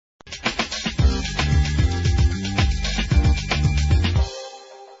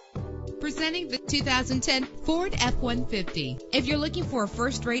Presenting the 2010 Ford F-150. If you're looking for a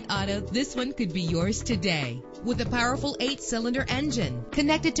first-rate auto, this one could be yours today. With a powerful 8-cylinder engine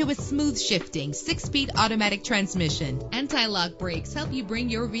connected to a smooth shifting 6-speed automatic transmission. Anti-lock brakes help you bring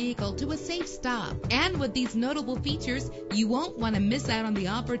your vehicle to a safe stop. And with these notable features, you won't want to miss out on the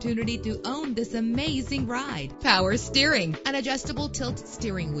opportunity to own this amazing ride. Power steering, an adjustable tilt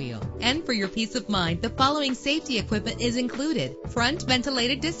steering wheel. And for your peace of mind, the following safety equipment is included: front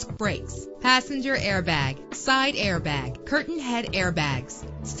ventilated disc brakes, passenger airbag, side airbag, curtain head airbags,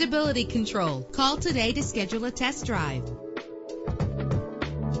 stability control. Call today to schedule a test drive.